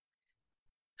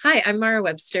Hi, I'm Mara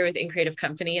Webster with In Creative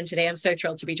Company, and today I'm so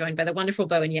thrilled to be joined by the wonderful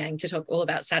Bowen Yang to talk all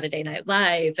about Saturday Night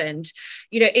Live. And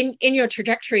in your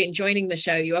trajectory in joining the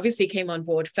show, you obviously came on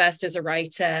board first as a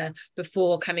writer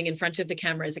before coming in front of the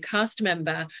camera as a cast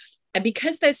member. And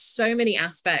because there's so many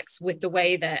aspects with the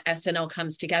way that SNL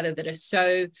comes together that are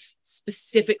so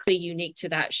specifically unique to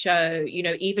that show,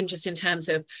 even just in terms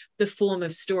of the form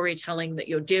of storytelling that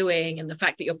you're doing and the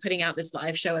fact that you're putting out this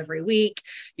live show every week,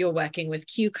 you're working with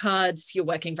cue cards, you're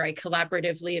working very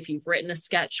collaboratively if you've written a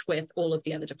sketch with all of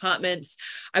the other departments.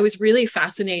 I was really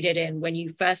fascinated in when you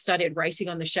first started writing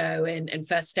on the show and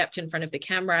first stepped in front of the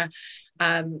camera,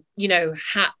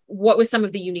 what were some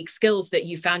of the unique skills that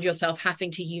you found yourself having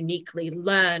to uniquely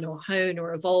learn or hone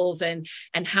or evolve, and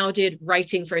how did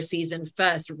writing for a season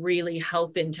first really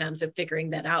help in terms of figuring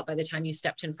that out by the time you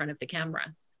stepped in front of the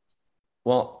camera?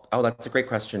 Well, that's a great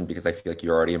question because I feel like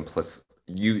you're already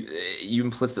you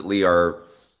implicitly are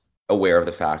aware of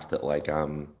the fact that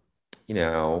you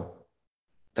know,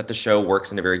 that the show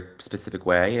works in a very specific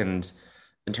way. And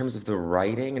in terms of the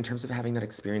writing, in terms of having that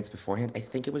experience beforehand, I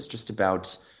think it was just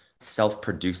about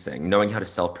self-producing, knowing how to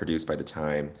self-produce by the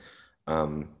time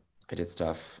I did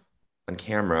stuff on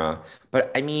camera.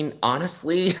 But I mean,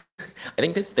 honestly, I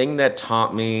think the thing that it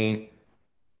taught me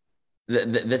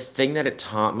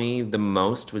the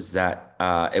most was that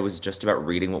it was just about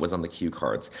reading what was on the cue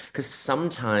cards. Because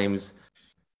sometimes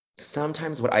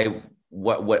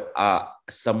what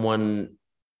someone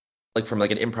like from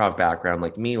like an improv background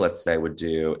like me, let's say, would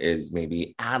do is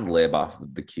maybe ad lib off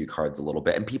of the cue cards a little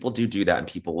bit. And people do that, and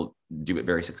people do it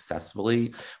very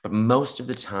successfully. But most of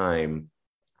the time,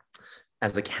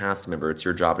 as a cast member, it's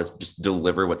your job to just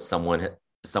deliver what someone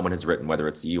has written, whether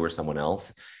it's you or someone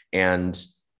else. And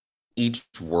each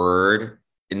word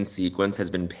in sequence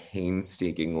has been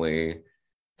painstakingly,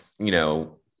 you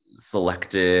know,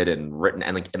 selected and written,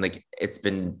 and it's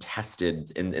been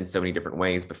tested in so many different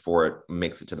ways before it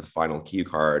makes it to the final cue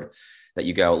card, that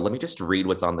you go, let me just read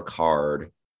what's on the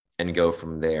card and go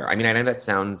from there. I mean, I know that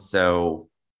sounds so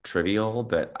trivial,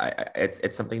 but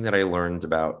it's something that I learned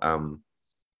about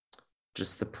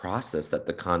just the process, that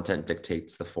the content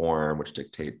dictates the form, which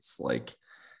dictates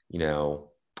you know,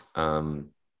 um,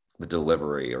 the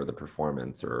delivery or the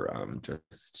performance, or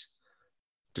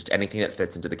just anything that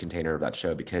fits into the container of that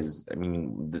show. Because I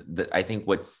mean, I think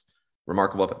what's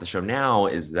remarkable about the show now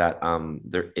is that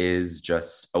there is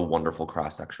just a wonderful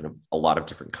cross section of a lot of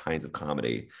different kinds of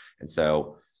comedy, and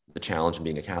so the challenge in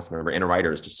being a cast member and a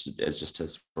writer is just to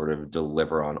sort of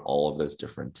deliver on all of those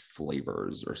different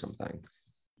flavors or something.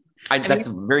 I That's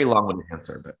mean, a very long-winded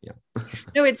answer, but yeah.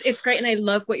 no, it's great, and I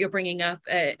love what you're bringing up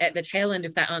at the tail end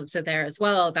of that answer there as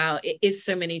well, about it is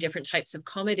so many different types of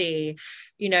comedy,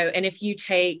 and if you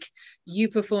take you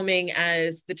performing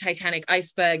as the Titanic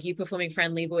iceberg, you performing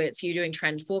Fran Lebowitz, you doing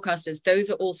Trend Forecasters, those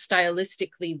are all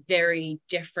stylistically very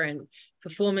different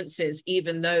performances,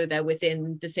 even though they're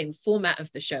within the same format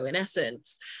of the show in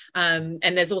essence. And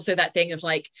there's also that thing of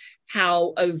like,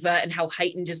 how overt and how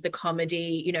heightened is the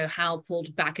comedy, how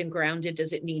pulled back and grounded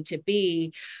does it need to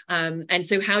be? And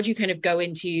so how do you kind of go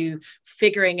into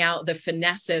figuring out the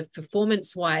finesse of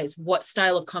performance wise, what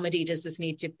style of comedy does this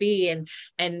need to be?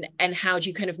 And how do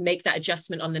you kind of make that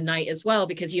adjustment on the night as well?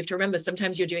 Because you have to remember,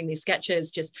 sometimes you're doing these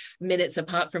sketches just minutes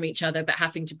apart from each other, but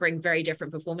having to bring very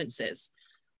different performances.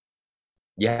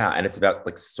 Yeah, and it's about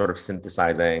like sort of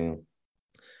synthesizing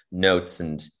notes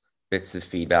and bits of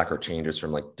feedback or changes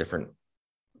from like different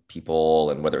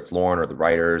people, and whether it's Lauren or the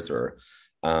writers or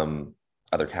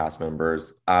other cast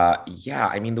members. Yeah,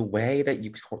 I mean, the way that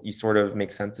you sort of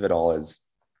make sense of it all is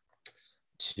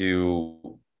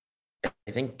to,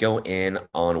 I think, go in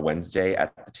on Wednesday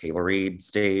at the table read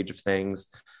stage of things,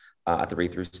 at the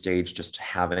read through stage, just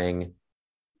having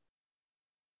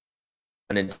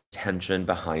an intention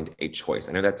behind a choice.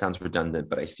 I know that sounds redundant,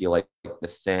 but I feel like the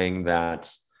thing that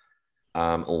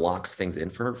locks things in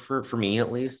for me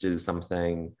at least is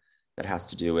something that has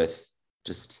to do with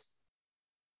just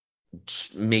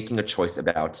making a choice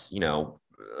about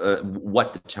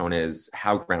what the tone is,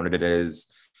 how grounded it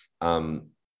is.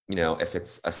 If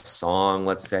it's a song,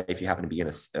 let's say, if you happen to be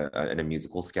in a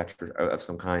musical sketch of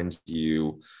some kind,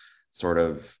 you sort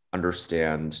of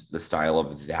understand the style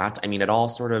of that. I mean, it all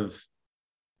sort of,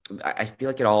 I feel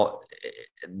like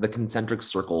the concentric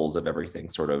circles of everything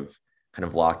sort of kind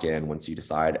of lock in once you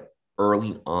decide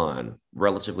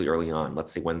relatively early on,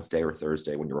 let's say Wednesday or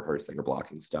Thursday when you're rehearsing or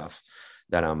blocking stuff,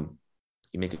 that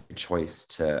you make a choice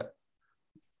to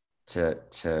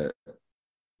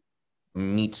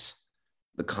meet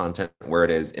the content where it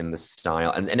is in the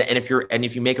style. And if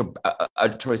you make a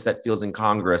choice that feels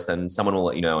incongruous, then someone will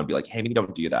let you know and be like, hey, maybe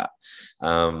don't do that.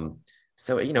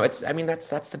 So, it's, I mean, that's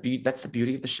the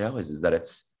beauty of the show is that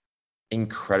it's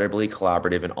incredibly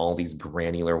collaborative in all these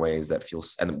granular ways that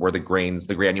feels, and where the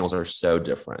granules are so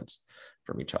different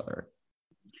from each other.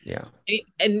 Yeah.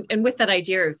 And with that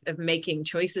idea of making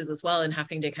choices as well and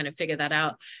having to kind of figure that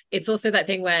out, it's also that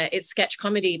thing where it's sketch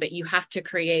comedy, but you have to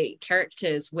create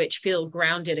characters which feel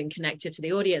grounded and connected to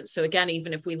the audience. So again,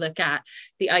 even if we look at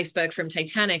the iceberg from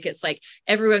Titanic, it's like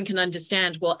everyone can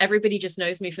understand, well, everybody just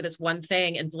knows me for this one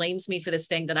thing and blames me for this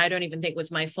thing that I don't even think was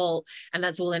my fault, and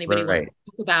that's all anybody wants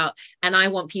to talk about, and I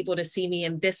want people to see me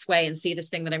in this way and see this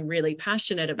thing that I'm really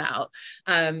passionate about.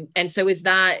 And so is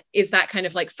that kind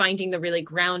of like finding the really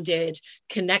grounded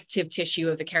connective tissue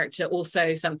of a character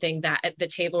also something that at the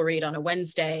table read on a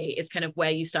Wednesday is kind of where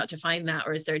you start to find that,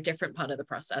 or is there a different part of the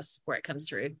process where it comes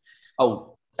through?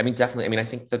 Oh, I mean, definitely. I mean, I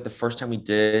think that the first time we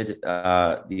did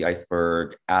the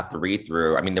iceberg at the read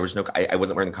through, I mean, there was I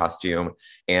wasn't wearing the costume,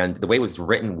 and the way it was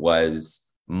written was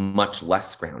much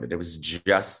less grounded. It was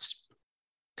just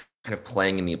kind of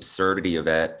playing in the absurdity of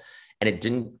it, and it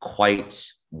didn't quite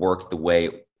work the way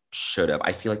it should have.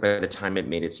 I feel like by the time it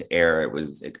made it to air,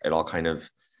 it all kind of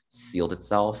sealed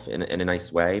itself in a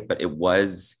nice way, but it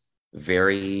was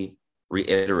very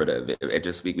reiterative. It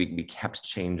just, we kept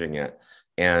changing it.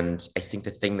 And I think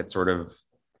the thing that sort of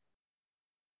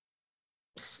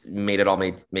made it all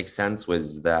make sense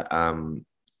was that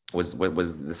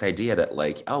was this idea that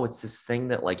like, oh, it's this thing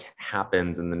that like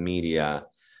happens in the media,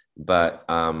 but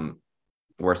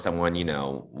where someone,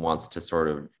 wants to sort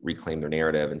of reclaim their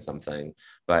narrative and something,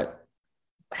 but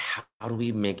how do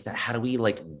we make that? How do we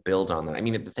like build on that? I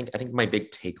mean, I think my big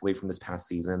takeaway from this past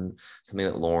season, something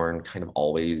that Lauren kind of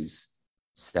always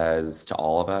says to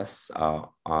all of us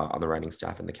on the writing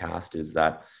staff and the cast, is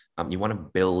that you want to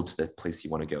build the place you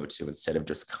want to go to instead of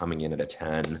just coming in at a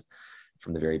 10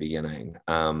 from the very beginning.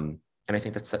 And I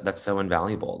think that's so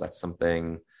invaluable. That's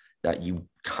something that you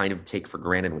kind of take for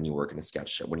granted when you work in a sketch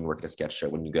show. When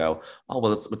you go, oh,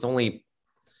 well, it's only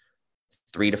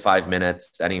 3 to 5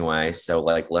 minutes anyway, so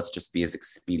like let's just be as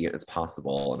expedient as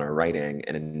possible in our writing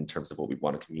and in terms of what we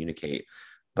want to communicate.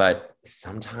 But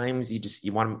sometimes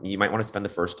you might want to spend the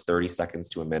first 30 seconds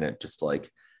to a minute just like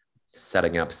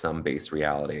setting up some base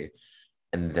reality,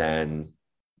 and then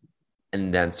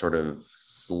sort of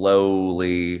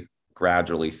slowly,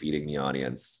 gradually feeding the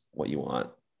audience what you want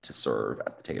to serve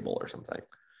at the table or something.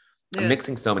 Yeah. I'm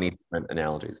mixing so many different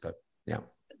analogies, but yeah.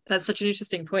 That's such an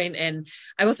interesting point. And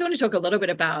I also want to talk a little bit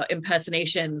about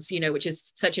impersonations, which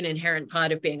is such an inherent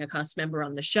part of being a cast member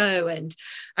on the show. And,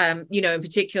 in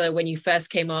particular, when you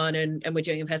first came on and we're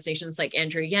doing impersonations like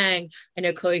Andrew Yang, I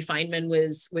know Chloe Feynman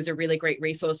was a really great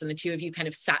resource, and the two of you kind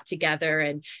of sat together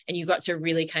and you got to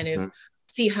really kind of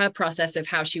see her process of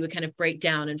how she would kind of break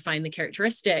down and find the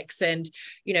characteristics. And,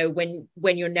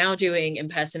 when you're now doing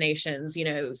impersonations,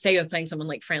 say you're playing someone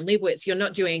like Fran Lebowitz, you're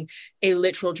not doing a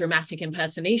literal dramatic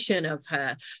impersonation of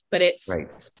her, but it's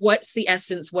what's the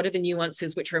essence, what are the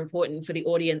nuances which are important for the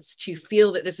audience to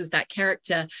feel that this is that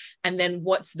character, and then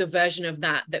what's the version of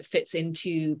that fits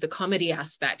into the comedy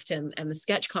aspect and the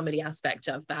sketch comedy aspect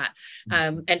of that.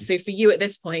 And so for you at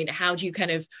this point, how do you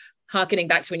kind of, harkening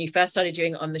back to when you first started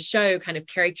doing it on the show, kind of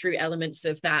carry through elements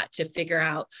of that to figure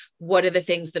out what are the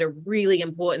things that are really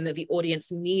important that the audience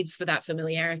needs for that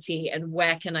familiarity, and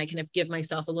where can I kind of give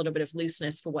myself a little bit of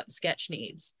looseness for what the sketch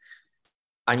needs?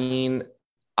 I mean,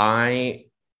 I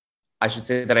should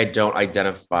say that I don't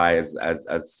identify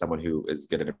as someone who is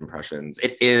good at impressions.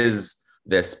 It is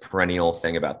this perennial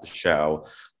thing about the show.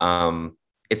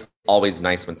 It's always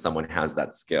nice when someone has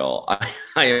that skill.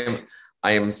 I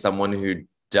am someone who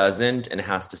doesn't and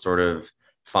has to sort of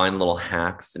find little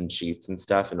hacks and cheats and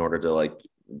stuff in order to like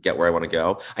get where I want to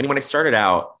go. I mean, when I started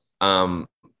out,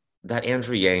 that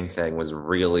Andrew Yang thing was,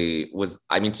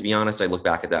 I mean, to be honest, I look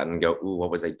back at that and go, ooh,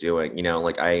 what was I doing?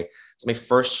 It's my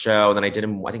first show, and then I did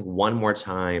him, I think, one more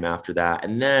time after that.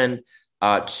 And then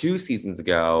 2 seasons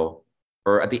ago,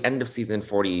 or at the end of season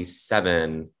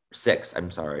 46,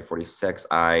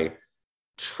 I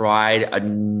tried a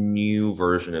new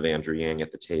version of Andrew Yang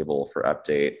at the table for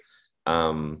update.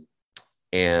 And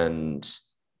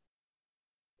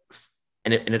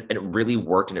it really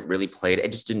worked, and it really played.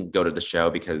 It just didn't go to the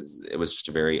show because it was just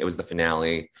it was the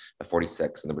finale of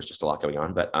 46 and there was just a lot going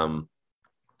on. But,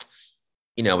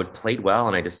 it played well,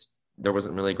 and there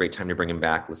wasn't really a great time to bring him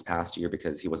back this past year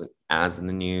because he wasn't as in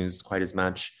the news quite as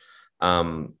much.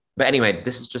 But anyway,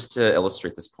 this is just to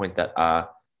illustrate this point that,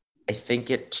 I think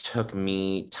it took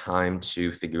me time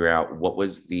to figure out what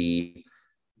was the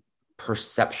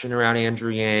perception around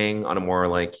Andrew Yang on a more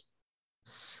like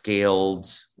scaled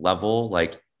level.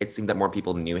 Like, it seemed that more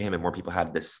people knew him and more people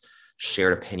had this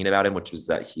shared opinion about him, which was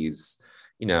that he's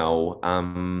you know,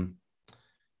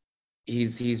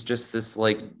 he's just this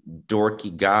like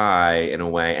dorky guy in a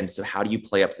way. And so how do you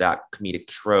play up that comedic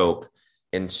trope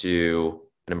into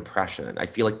an impression? I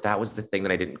feel like that was the thing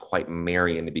that I didn't quite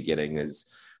marry in the beginning, is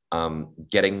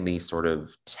getting the sort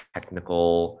of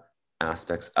technical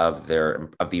aspects of the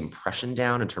impression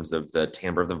down in terms of the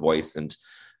timbre of the voice and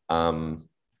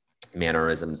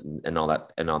mannerisms and all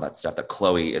that stuff. That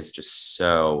Chloe is just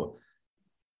so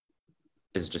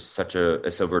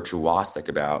virtuosic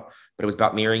about. But it was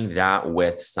about mirroring that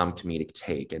with some comedic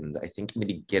take. And I think in the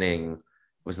beginning it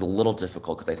was a little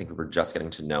difficult because I think we were just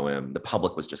getting to know him. The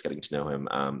public was just getting to know him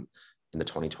in the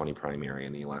 2020 primary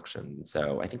and the election.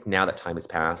 So I think now that time has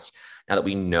passed, now that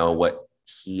we know what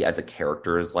he as a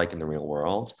character is like in the real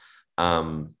world,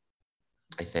 I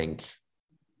think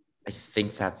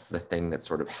that's the thing that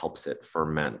sort of helps it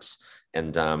ferment.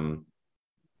 And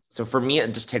so for me,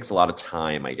 it just takes a lot of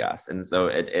time, I guess. And so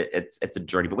it's a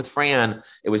journey. But with Fran,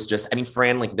 it was just, I mean,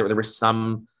 Fran, like there was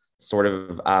some sort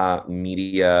of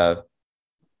media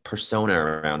persona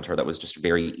around her that was just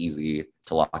very easy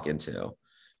to lock into.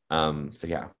 So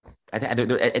yeah,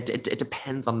 it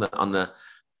depends on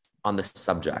the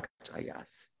subject, I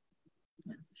guess.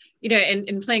 You know,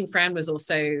 and playing Fran was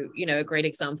also, you know, a great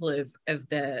example of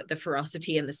the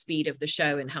ferocity and the speed of the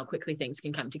show and how quickly things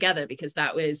can come together, because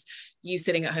that was you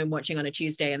sitting at home watching on a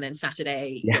Tuesday and then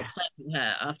Saturday you're playing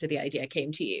her after the idea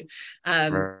came to you.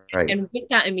 Right. And with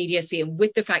that immediacy and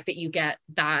with the fact that you get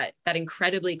that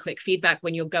incredibly quick feedback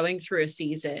when you're going through a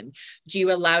season, do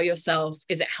you allow yourself,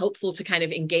 is it helpful to kind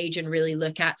of engage and really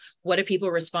look at what are people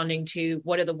responding to?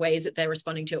 What are the ways that they're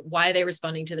responding to it? Why are they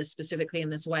responding to this specifically in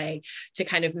this way, to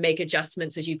kind of make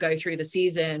adjustments as you go through the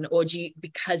season? Or do you,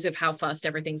 because of how fast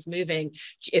everything's moving,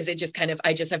 is it just kind of,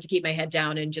 I just have to keep my head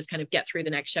down and just kind of get through the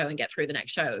next show and get through the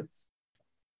next show?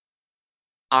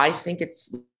 I think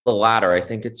it's the latter. I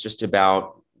think it's just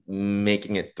about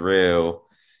making it through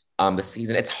the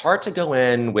season. It's hard to go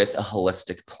in with a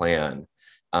holistic plan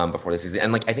before the season.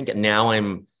 And like, I think now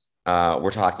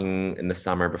we're talking in the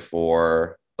summer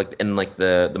before, like in like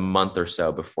the month or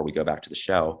so before we go back to the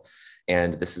show.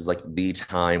 And this is like the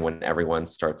time when everyone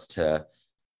starts to,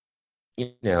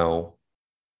 you know,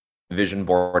 vision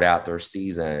board out their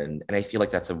season. And I feel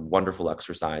like that's a wonderful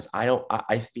exercise.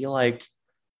 I feel like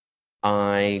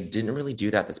I didn't really do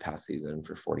that this past season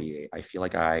for 48. I feel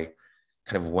like I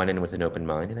kind of went in with an open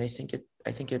mind, and I think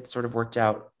it sort of worked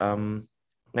out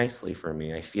nicely for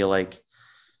me. I feel like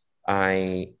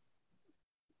I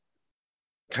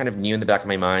kind of knew in the back of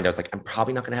my mind, I was like, I'm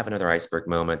probably not going to have another iceberg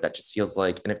moment. That just feels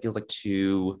like, and it feels like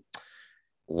too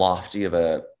lofty of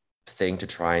a thing to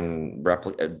try and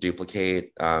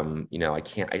duplicate. You know,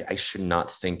 I should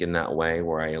not think in that way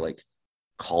where I like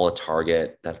call a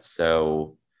target that's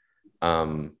so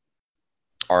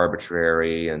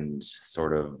arbitrary and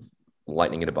sort of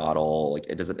lightning in a bottle. Like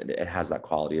it has that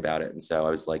quality about it. And so I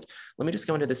was like, let me just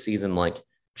go into the season like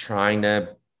trying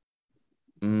to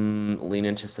lean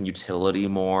into some utility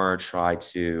more, try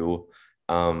to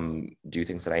do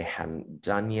things that I hadn't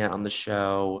done yet on the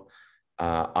show.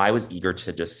 I was eager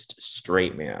to just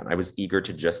straight man. I was eager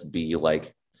to just be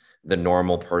like the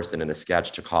normal person in a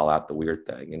sketch, to call out the weird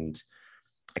thing. And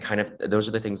those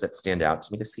are the things that stand out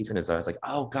to me this season, is I was like,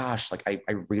 oh gosh, like I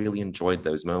really enjoyed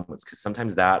those moments, because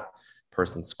sometimes that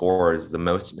person scores the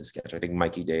most in a sketch. I think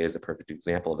Mikey Day is a perfect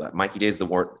example of that. Mikey Day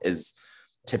is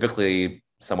typically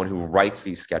someone who writes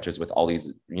these sketches with all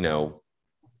these, you know,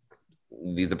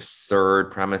 these absurd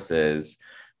premises,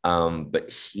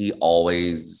 but he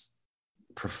always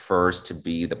prefers to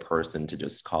be the person to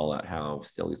just call out how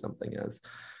silly something is.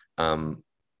 And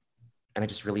I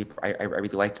just really, I really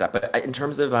liked that. But in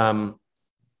terms of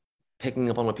picking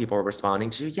up on what people are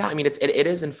responding to, yeah, I mean, it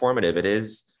is informative. It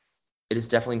is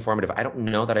definitely informative. I don't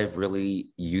know that I've really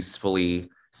usefully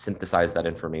synthesized that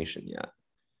information yet.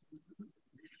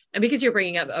 And because you're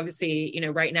bringing up, obviously, you know,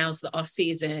 right now is the off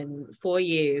season for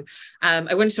you.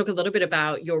 I want to talk a little bit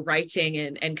about your writing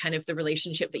and kind of the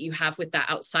relationship that you have with that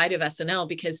outside of SNL,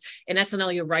 because in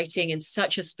SNL, you're writing in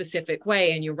such a specific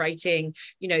way, and you're writing,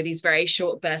 you know, these very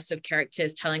short bursts of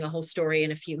characters telling a whole story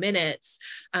in a few minutes.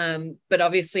 But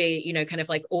obviously, you know, kind of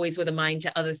like always with a mind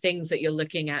to other things that you're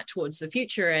looking at towards the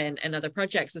future and other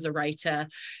projects as a writer.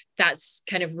 That's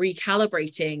kind of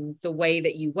recalibrating the way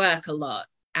that you work a lot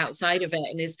outside of it.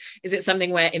 And is it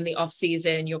something where in the off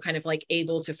season you're kind of like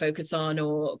able to focus on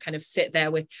or kind of sit there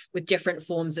with different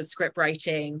forms of script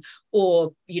writing,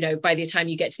 or, you know, by the time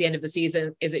you get to the end of the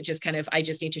season, is it just kind of, I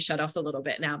just need to shut off a little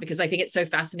bit now? Because I think it's so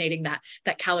fascinating that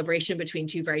calibration between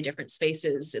two very different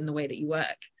spaces in the way that you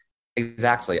work.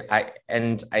 Exactly.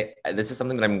 This is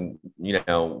something that I'm, you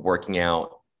know, working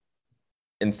out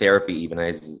in therapy even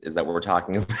is that we're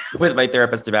talking with my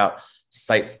therapist about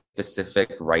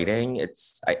site-specific writing.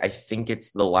 I think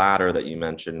it's the latter that you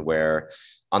mentioned, where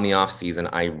on the off season,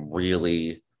 I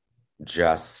really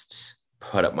just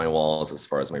put up my walls as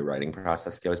far as my writing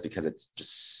process goes, because it's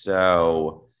just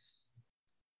so,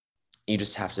 you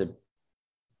just have to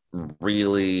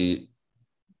really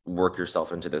work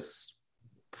yourself into this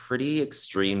pretty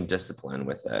extreme discipline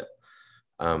with it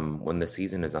when the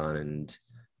season is on, and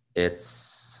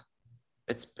it's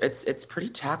pretty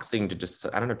taxing to just,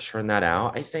 I don't know, churn that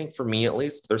out. I think for me at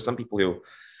least, there's some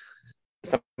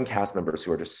cast members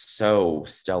who are just so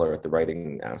stellar at the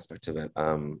writing aspect of it.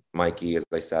 Mikey, as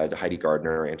I said, Heidi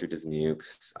Gardner, Andrew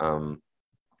Dismukes,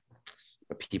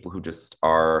 people who just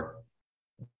are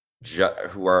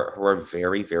who are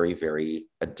very, very, very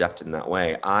adept in that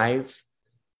way. I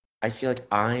feel like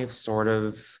I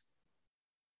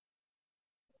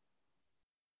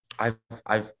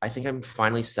think I'm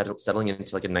finally settling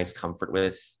into like a nice comfort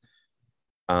with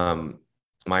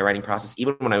my writing process.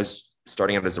 Even when I was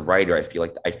starting out as a writer, I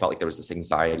felt like there was this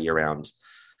anxiety around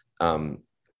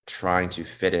trying to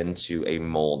fit into a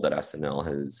mold that SNL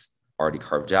has already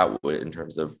carved out in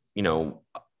terms of,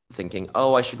 thinking,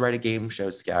 oh, I should write a game show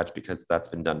sketch because that's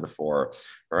been done before,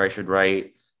 or I should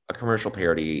write a commercial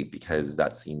parody because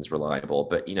that seems reliable.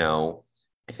 But,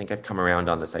 I think I've come around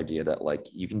on this idea that like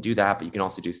you can do that, but you can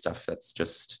also do stuff that's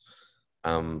just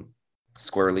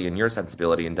squarely in your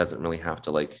sensibility and doesn't really have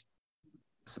to like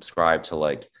subscribe to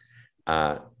like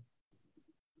some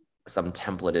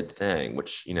templated thing,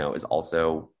 which, is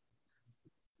also,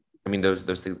 I mean, those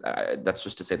things, that's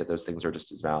just to say that those things are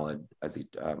just as valid as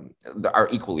are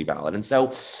equally valid. And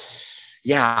so,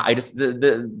 yeah,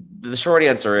 the short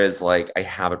answer is like, I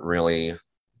haven't really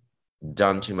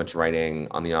done too much writing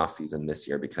on the off season this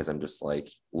year because I'm just like,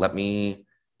 let me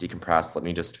decompress. Let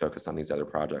me just focus on these other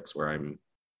projects where I'm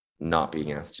not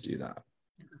being asked to do that.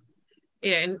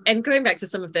 And going back to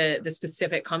some of the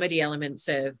specific comedy elements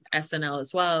of SNL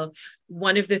as well,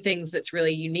 one of the things that's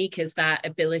really unique is that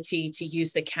ability to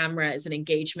use the camera as an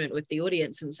engagement with the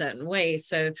audience in certain ways.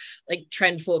 So like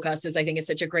Trend Forecasters, I think, is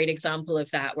such a great example of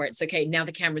that, where it's okay, now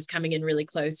the camera's coming in really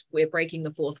close, we're breaking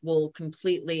the fourth wall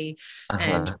completely,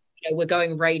 and we're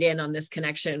going right in on this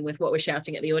connection with what we're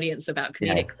shouting at the audience about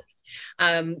communicating. Yes.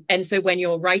 And so when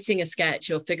you're writing a sketch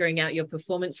or figuring out your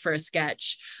performance for a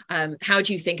sketch, how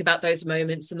do you think about those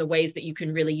moments and the ways that you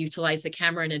can really utilize the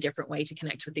camera in a different way to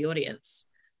connect with the audience?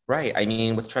 Right. I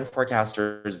mean, with Trend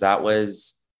Forecasters, that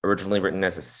was originally written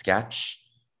as a sketch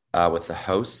with the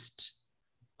host,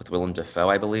 with Willem Dafoe,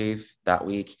 I believe, that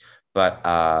week.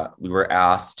 But we were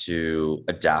asked to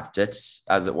adapt it,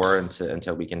 as it were,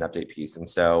 into a Weekend Update piece. And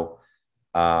so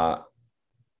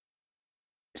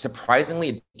surprisingly,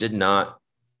 it did not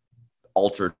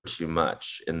alter too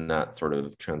much in that sort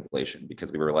of translation,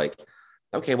 because we were like,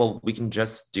 okay, well, we can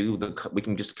just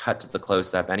cut to the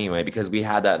close up anyway, because we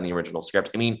had that in the original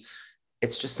script. I mean,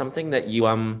 it's just something that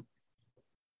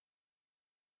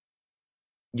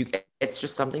it's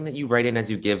just something that you write in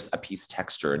as you give a piece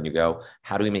texture, and you go,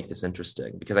 how do we make this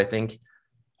interesting? Because I think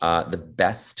the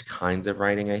best kinds of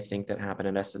writing, I think, that happen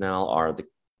at SNL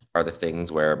are the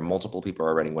things where multiple people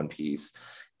are writing one piece,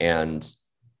 and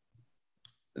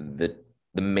the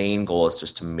main goal is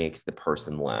just to make the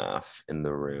person laugh in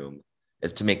the room,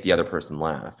 is to make the other person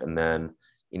laugh. And then,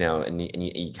 and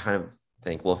you kind of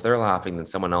think, well, if they're laughing, then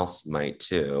someone else might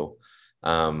too.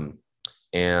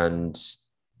 And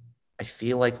I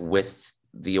feel like with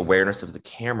the awareness of the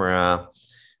camera,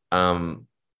 I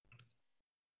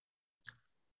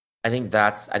think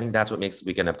that's what makes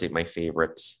Weekend Update my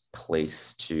favorite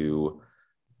place to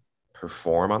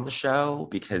perform on the show,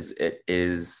 because it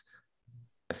is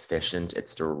efficient,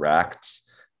 it's direct.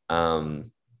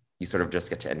 You sort of just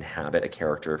get to inhabit a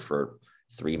character for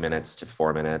 3 minutes to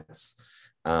 4 minutes,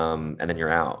 and then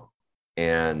you're out.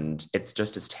 And it's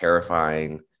just as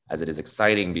terrifying as it is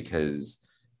exciting, because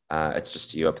it's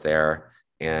just you up there.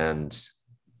 And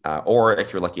or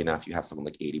if you're lucky enough, you have someone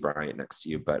like Aidy Bryant next to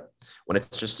you. But when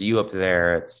it's just you up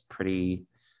there, it's pretty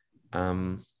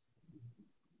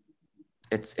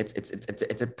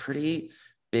it's a pretty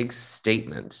big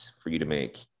statement for you to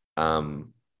make, and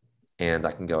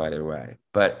that can go either way.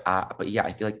 But yeah,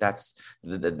 I feel like that's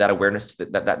that awareness to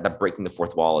that breaking the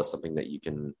fourth wall is something that you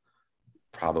can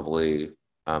probably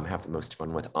have the most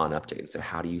fun with on Update. So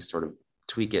how do you sort of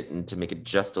tweak it and to make it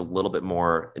just a little bit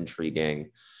more intriguing?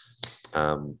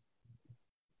 And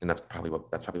that's probably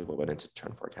what went into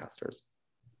Trend Forecasters.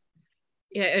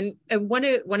 Yeah, and one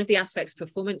of the aspects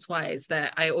performance-wise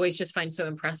that I always just find so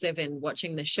impressive in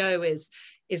watching the show is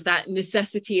is that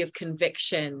necessity of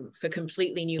conviction for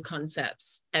completely new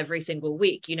concepts every single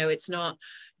week. You know, it's not,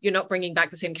 you're not bringing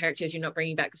back the same characters, you're not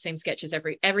bringing back the same sketches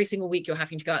every single week. You're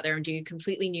having to go out there and do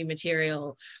completely new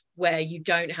material where you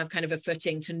don't have kind of a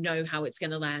footing to know how it's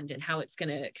going to land and how it's going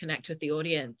to connect with the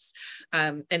audience.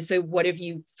 And so what have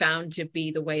you found to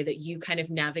be the way that you kind of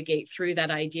navigate through that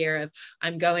idea of,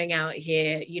 I'm going out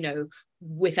here, you know,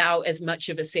 without as much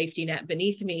of a safety net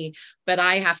beneath me, but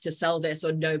I have to sell this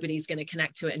or nobody's going to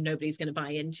connect to it and nobody's going to buy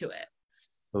into it?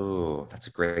 Oh, that's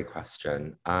a great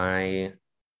question. I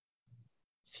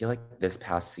feel like this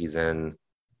past season,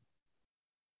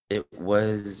 it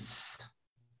was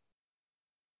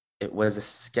a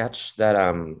sketch that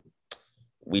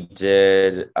we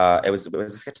did. It was a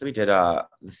sketch that we did the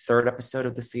third episode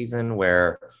of the season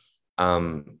where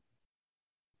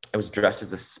I was dressed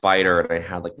as a spider and I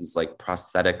had like these like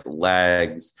prosthetic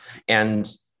legs, and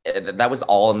that was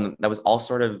all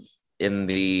sort of in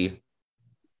the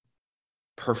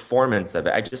performance of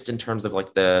it. I just, in terms of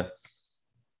like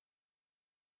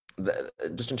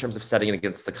just in terms of setting it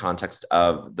against the context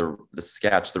of the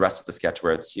sketch, the rest of the sketch,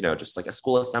 where it's, you know, just like a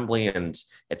school assembly and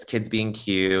it's kids being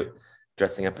cute,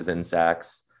 dressing up as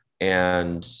insects,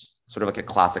 and sort of like a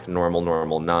classic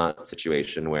normal not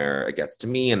situation where it gets to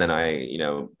me and then I, you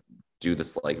know, do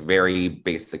this like very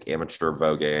basic amateur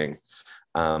voguing.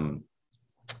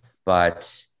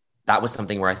 But that was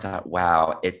something where I thought,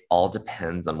 wow, it all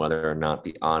depends on whether or not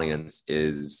the audience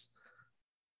is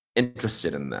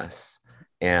interested in this.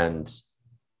 And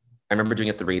I remember doing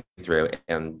it the read through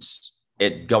and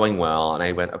it going well. And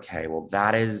I went, okay, well,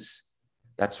 that's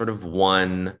sort of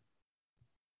one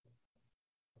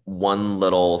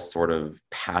little sort of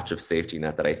patch of safety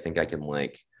net that I think I can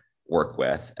like work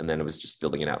with. And then it was just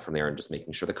building it out from there and just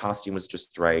making sure the costume was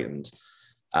just right. And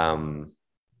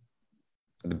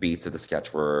the beats of the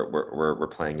sketch were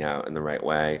playing out in the right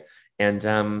way. And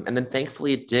then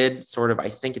thankfully it did sort of, I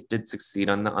think it did succeed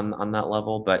on that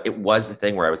level, but it was the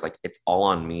thing where I was like, it's all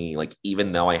on me. Like,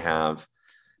 even though I have,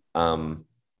 but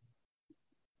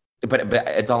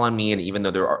it's all on me. And even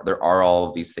though there are all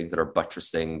of these things that are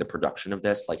buttressing the production of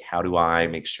this, like, how do I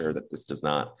make sure that this does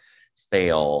not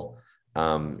fail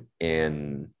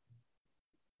in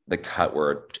the cut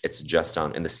where it's just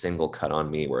in the single cut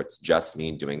on me, where it's just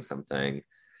me doing something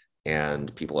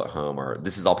and people at home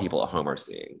this is all people at home are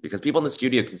seeing, because people in the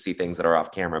studio can see things that are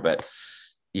off camera, but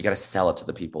you got to sell it to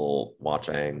the people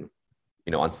watching,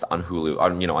 you know, on Hulu,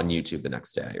 on, you know, on YouTube the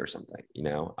next day or something, you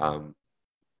know.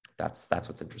 That's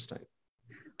what's interesting.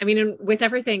 I mean, with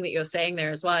everything that you're saying there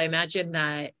as well, I imagine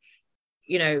that,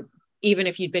 you know, even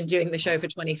if you'd been doing the show for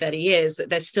 20, 30 years, that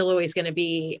there's still always going to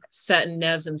be certain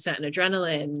nerves and certain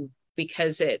adrenaline,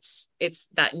 because it's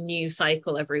that new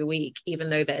cycle every week, even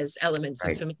though there's elements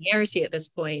of familiarity at this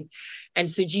point.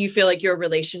 And so do you feel like your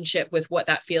relationship with what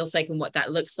that feels like and what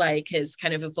that looks like has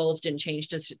kind of evolved and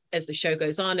changed as the show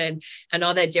goes on? And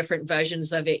are there different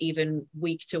versions of it even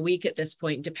week to week at this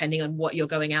point, depending on what you're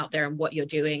going out there and what you're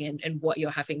doing and what you're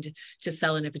having to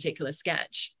sell in a particular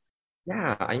sketch?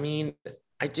 Yeah, I mean,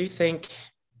 I do think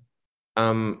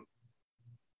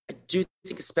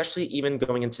especially even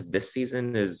going into this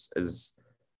season is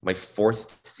my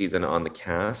fourth season on the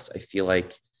cast. I feel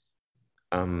like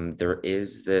there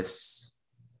is this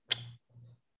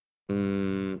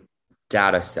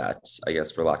data set, I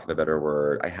guess, for lack of a better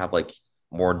word. I have like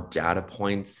more data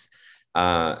points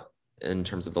in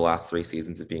terms of the last 3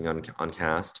 seasons of being on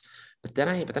cast. But then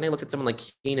I look at someone like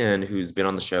Keenan, who's been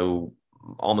on the show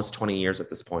almost 20 years at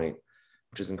this point,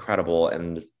 which is incredible.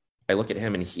 And I look at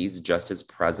him and he's just as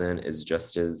present, is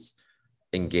just as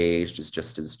engaged, is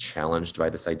just as challenged by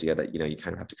this idea that, you know, you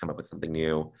kind of have to come up with something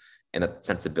new, and that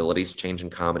sensibilities change in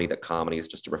comedy, that comedy is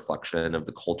just a reflection of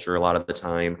the culture a lot of the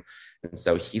time. And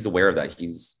so he's aware of that.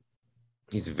 He's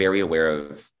very aware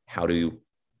of how to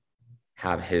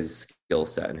have his skill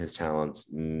set and his talents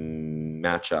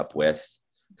match up with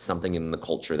something in the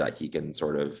culture that he can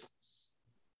sort of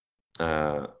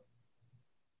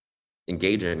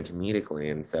engage in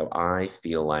comedically. And so I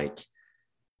feel like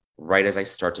right as I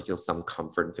start to feel some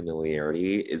comfort and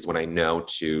familiarity is when I know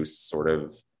to sort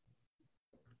of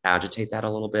agitate that a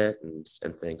little bit and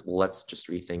think, well, let's just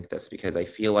rethink this, because I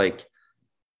feel like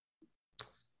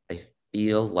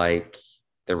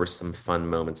there were some fun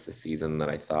moments this season that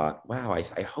I thought, wow,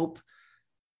 I hope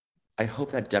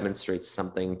that demonstrates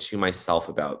something to myself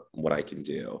about what I can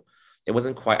do. I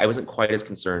wasn't quite as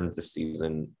concerned this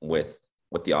season with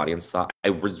what the audience thought. I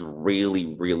was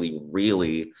really, really,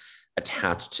 really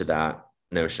attached to that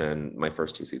notion. My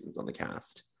first 2 seasons on the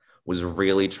cast was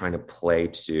really trying to play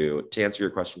to answer your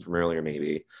question from earlier,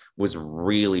 maybe, was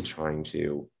really trying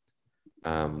to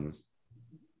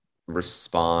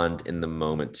respond in the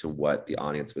moment to what the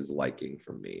audience was liking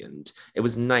from me. And it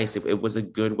was nice. It was a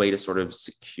good way to sort of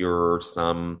secure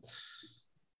some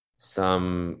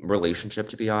relationship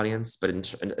to the audience.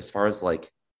 But as far as like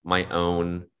my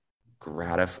own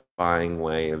gratifying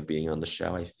way of being on the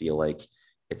show, I feel like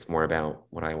it's more about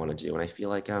what I want to do. And I feel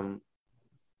like there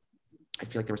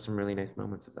were some really nice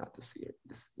moments of that this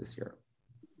year.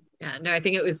 Yeah, no, I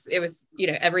think it was, you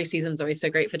know, every season's always so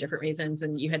great for different reasons.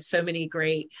 And you had so many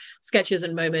great sketches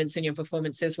and moments, and your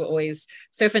performances were always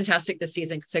so fantastic this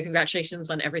season. So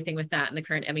congratulations on everything with that and the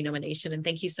current Emmy nomination. And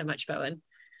thank you so much, Bowen.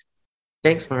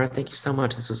 Thanks, Mara. Thank you so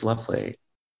much. This was lovely.